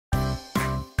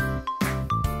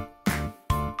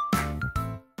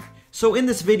So in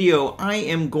this video, I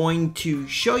am going to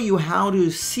show you how to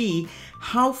see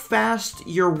how fast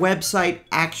your website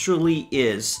actually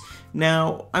is.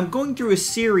 Now, I'm going through a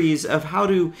series of how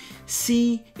to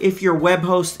see if your web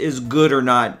host is good or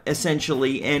not,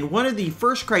 essentially. And one of the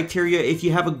first criteria, if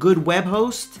you have a good web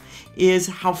host, is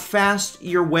how fast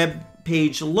your web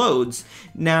page loads.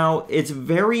 Now, it's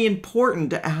very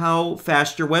important how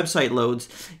fast your website loads.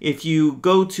 If you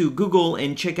go to Google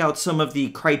and check out some of the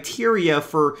criteria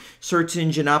for search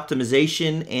engine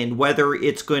optimization and whether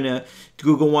it's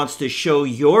Google wants to show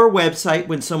your website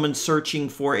when someone's searching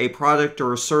for a product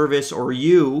or a service, or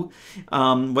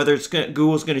whether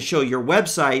Google's going to show your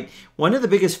website, one of the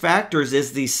biggest factors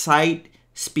is the site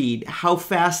speed, how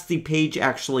fast the page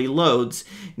actually loads.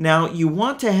 Now, you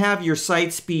want to have your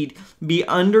site speed be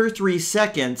under 3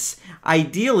 seconds.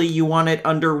 Ideally, you want it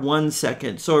under 1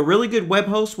 second. So a really good web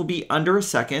host will be under a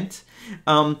second.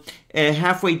 A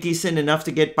halfway decent enough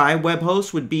to get by web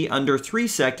host would be under 3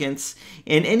 seconds.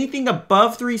 And anything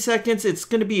above 3 seconds, it's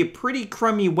going to be a pretty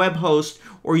crummy web host,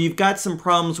 or you've got some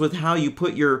problems with how you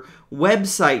put your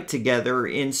website together.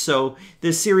 And so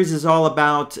this series is all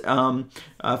about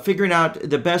figuring out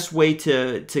the best way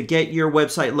to get your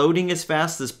website loading as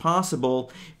fast as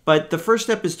possible. But the first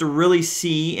step is to really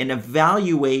see and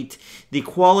evaluate the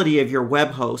quality of your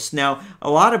web host. Now, a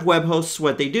lot of web hosts,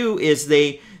 what they do is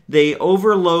they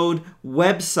overload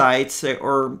websites,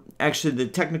 or actually the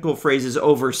technical phrase is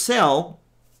oversell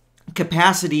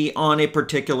capacity on a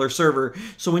particular server.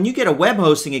 So when you get a web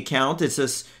hosting account, it's a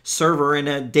server in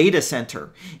a data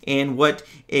center. And what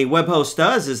a web host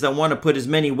does is they want to put as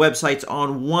many websites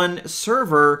on one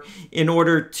server in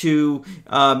order to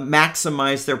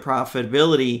maximize their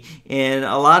profitability. And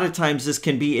a lot of times this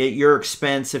can be at your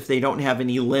expense if they don't have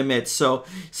any limits. So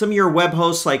some of your web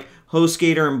hosts like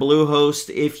HostGator and Bluehost,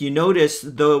 if you notice,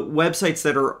 the websites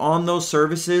that are on those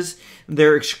services,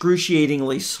 they're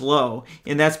excruciatingly slow,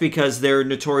 and that's because they're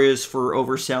notorious for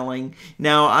overselling.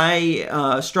 Now,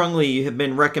 I strongly have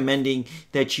been recommending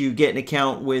that you get an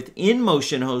account with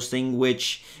InMotion hosting,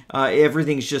 which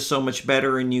everything's just so much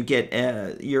better, and you get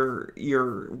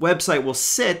your website will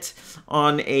sit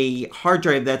on a hard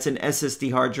drive that's an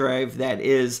SSD hard drive that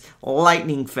is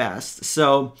lightning fast.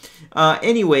 So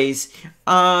anyways,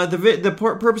 the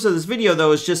purpose of this video,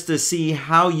 though, is just to see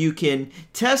how you can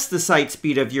test the site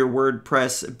speed of your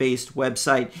WordPress-based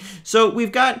website. So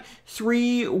we've got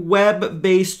 3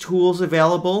 web-based tools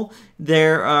available.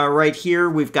 They're right here.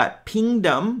 We've got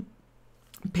Pingdom,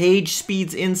 Page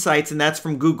Speeds Insights, and that's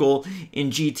from Google in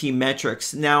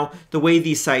GTmetrix. Now, the way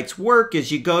these sites work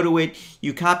is you go to it,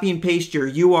 you copy and paste your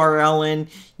URL in,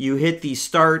 you hit the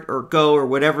start or go or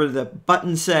whatever the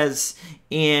button says,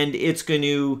 and it's going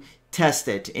to test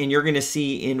it, and you're going to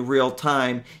see in real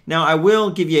time. Now, I will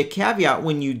give you a caveat.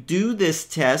 When you do this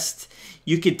test,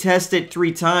 you could test it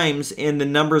 3 times and the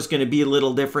number is going to be a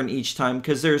little different each time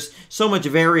because there's so much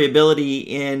variability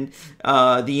in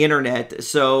the internet.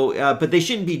 So, but they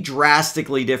shouldn't be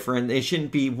drastically different. They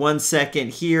shouldn't be 1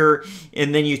 second here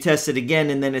and then you test it again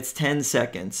and then it's 10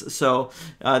 seconds. So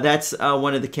that's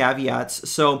one of the caveats.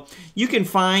 So you can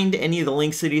find any of the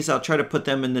links to these. I'll try to put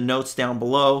them in the notes down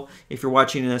below. If you're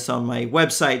watching this on my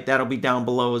website, that'll be down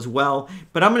below as well.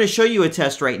 But I'm going to show you a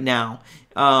test right now.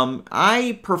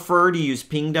 I prefer to use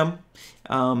Pingdom.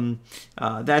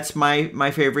 That's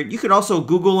my favorite. You could also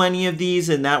Google any of these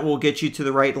and that will get you to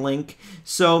the right link.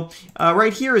 So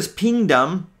right here is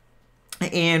Pingdom.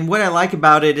 And what I like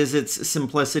about it is its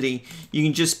simplicity. You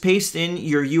can just paste in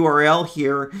your URL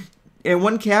here. And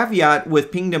one caveat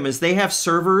with Pingdom is they have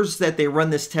servers that they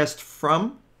run this test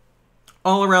from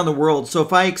all around the world. So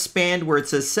if I expand where it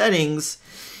says settings,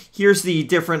 here's the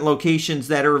different locations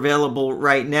that are available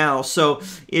right now. So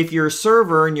if your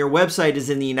server and your website is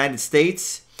in the United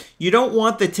States, you don't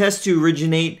want the test to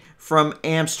originate from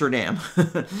Amsterdam.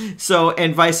 So,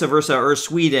 and vice versa, or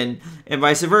Sweden, and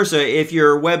vice versa. If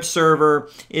your web server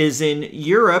is in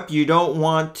Europe, you don't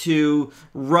want to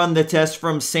run the test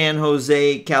from San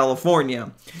Jose,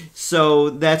 California. So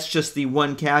that's just the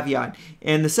one caveat.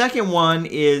 And the second one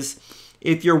is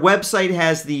if your website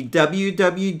has the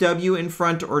www in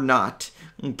front or not.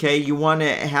 Okay, you want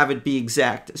to have it be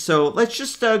exact. So let's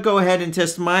just go ahead and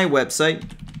test my website.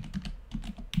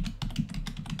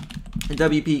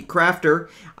 WPCrafter.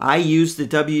 I use the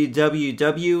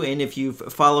www, and if you've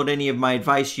followed any of my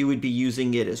advice, you would be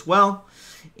using it as well.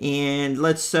 And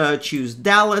let's choose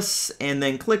Dallas and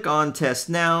then click on Test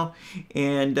Now.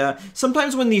 And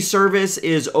sometimes when the service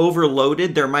is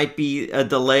overloaded, there might be a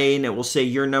delay and it will say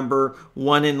you're number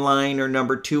 1 in line or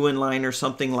number 2 in line or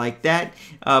something like that.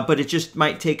 But it just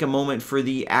might take a moment for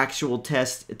the actual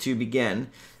test to begin.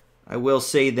 I will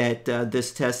say that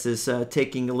this test is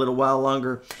taking a little while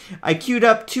longer. I queued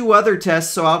up 2 other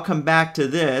tests, so I'll come back to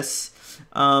this.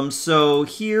 So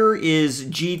here is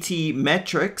GT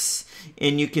Metrics,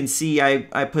 and you can see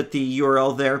I put the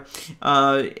URL there.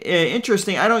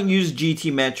 Interesting, I don't use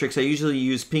GT Metrics. I usually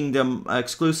use Pingdom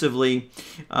exclusively,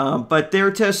 but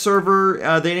their test server,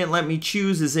 they didn't let me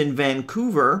choose, is in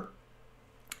Vancouver.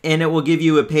 And it will give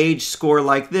you a page score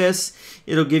like this.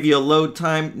 It'll give you a load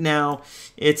time. Now,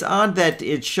 it's odd that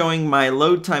it's showing my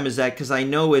load time is that, because I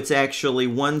know it's actually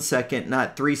 1 second,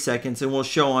 not 3 seconds, and will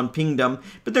show on Pingdom.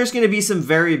 But there's going to be some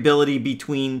variability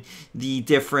between the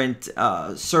different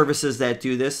services that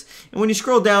do this. And when you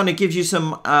scroll down, it gives you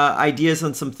some ideas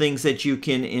on some things that you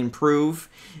can improve.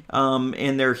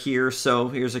 And they're here, so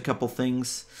here's a couple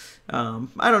things.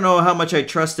 I don't know how much I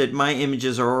trust it. My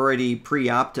images are already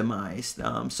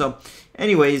pre-optimized. So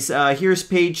anyways, here's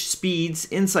Page Speeds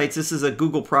Insights. This is a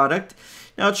Google product.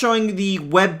 Now it's showing the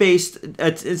web-based.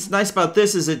 It's nice about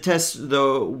this is it tests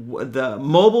the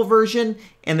mobile version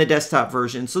and the desktop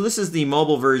version. So this is the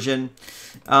mobile version,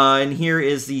 and here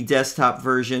is the desktop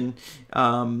version.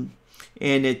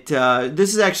 And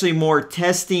this is actually more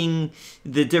testing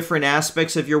the different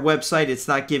aspects of your website. It's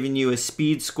not giving you a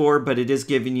speed score, but it is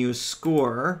giving you a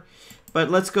score.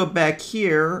 But let's go back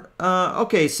here.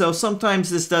 Okay, so sometimes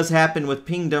this does happen with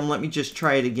Pingdom. Let me just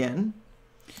try it again.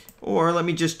 Or let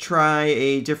me just try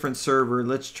a different server.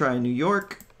 Let's try New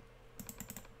York.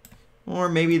 Or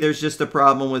maybe there's just a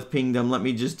problem with Pingdom. Let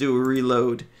me just do a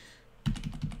reload.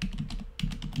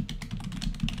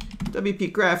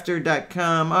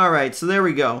 WPCrafter.com. All right, so there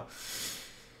we go.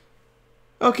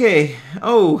 Okay.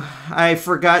 Oh, I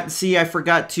forgot. See, I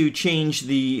forgot to change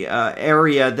the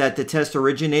area that the test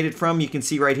originated from. You can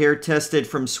see right here, tested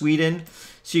from Sweden.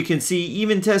 So you can see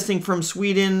even testing from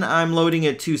Sweden, I'm loading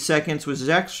at 2 seconds, which is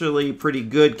actually pretty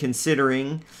good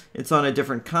considering it's on a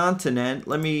different continent.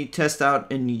 Let me test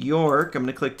out in New York. I'm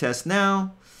going to click test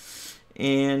now.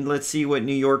 And let's see what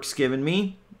New York's given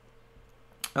me.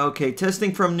 Okay,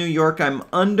 testing from New York, I'm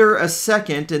under a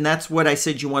second, and that's what I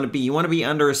said you want to be. You want to be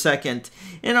under a second.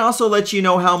 And it also lets you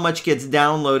know how much gets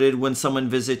downloaded when someone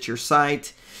visits your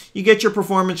site. You get your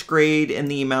performance grade and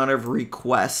the amount of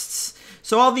requests.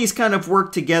 So all these kind of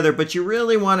work together, but you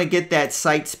really want to get that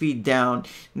site speed down.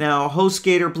 Now,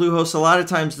 HostGator, Bluehost, a lot of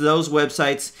times those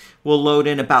websites will load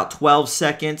in about 12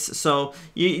 seconds. So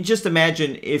you just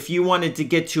imagine if you wanted to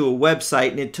get to a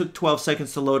website and it took 12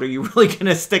 seconds to load, are you really going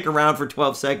to stick around for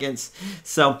 12 seconds?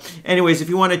 So anyways, if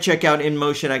you want to check out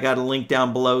InMotion, I got a link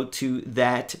down below to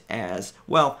that as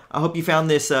well. I hope you found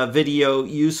this video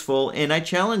useful, and I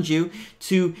challenge you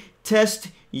to test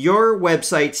your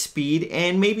website speed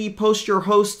and maybe post your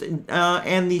host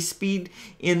and the speed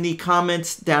in the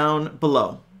comments down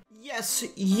below. Yes,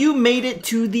 you made it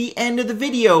to the end of the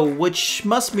video, which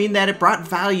must mean that it brought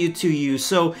value to you.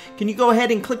 So can you go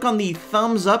ahead and click on the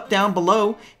thumbs up down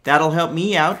below? That'll help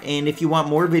me out. And if you want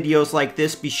more videos like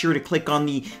this, be sure to click on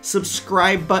the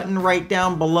subscribe button right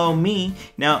down below me.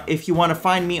 Now, if you want to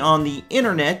find me on the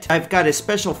internet, I've got a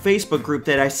special Facebook group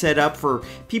that I set up for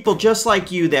people just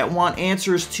like you that want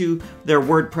answers to their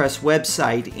WordPress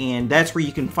website. And that's where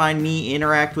you can find me,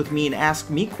 interact with me, and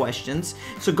ask me questions.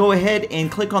 So go ahead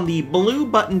and click on the blue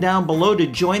button down below to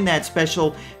join that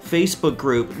special Facebook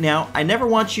group. Now, I never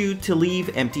want you to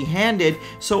leave empty-handed,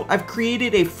 so I've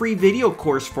created a free video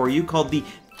course for you called the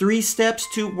 3 Steps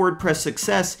to WordPress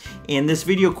Success. In this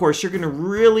video course, you're going to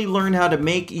really learn how to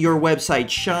make your website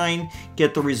shine,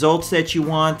 get the results that you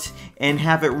want, and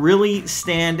have it really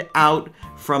stand out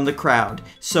from the crowd.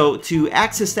 So to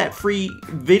access that free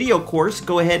video course,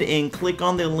 go ahead and click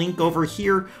on the link over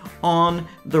here on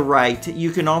the right.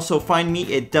 You can also find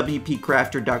me at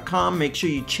WPCrafter.com. Make sure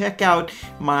you check out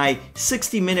my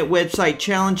 60-minute website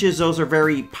challenges. Those are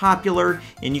very popular,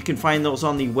 and you can find those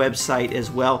on the website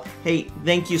as well. Hey,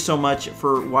 thank you so much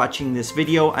for watching this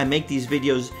video. I make these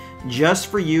videos just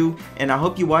for you, and I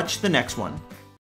hope you watch the next one.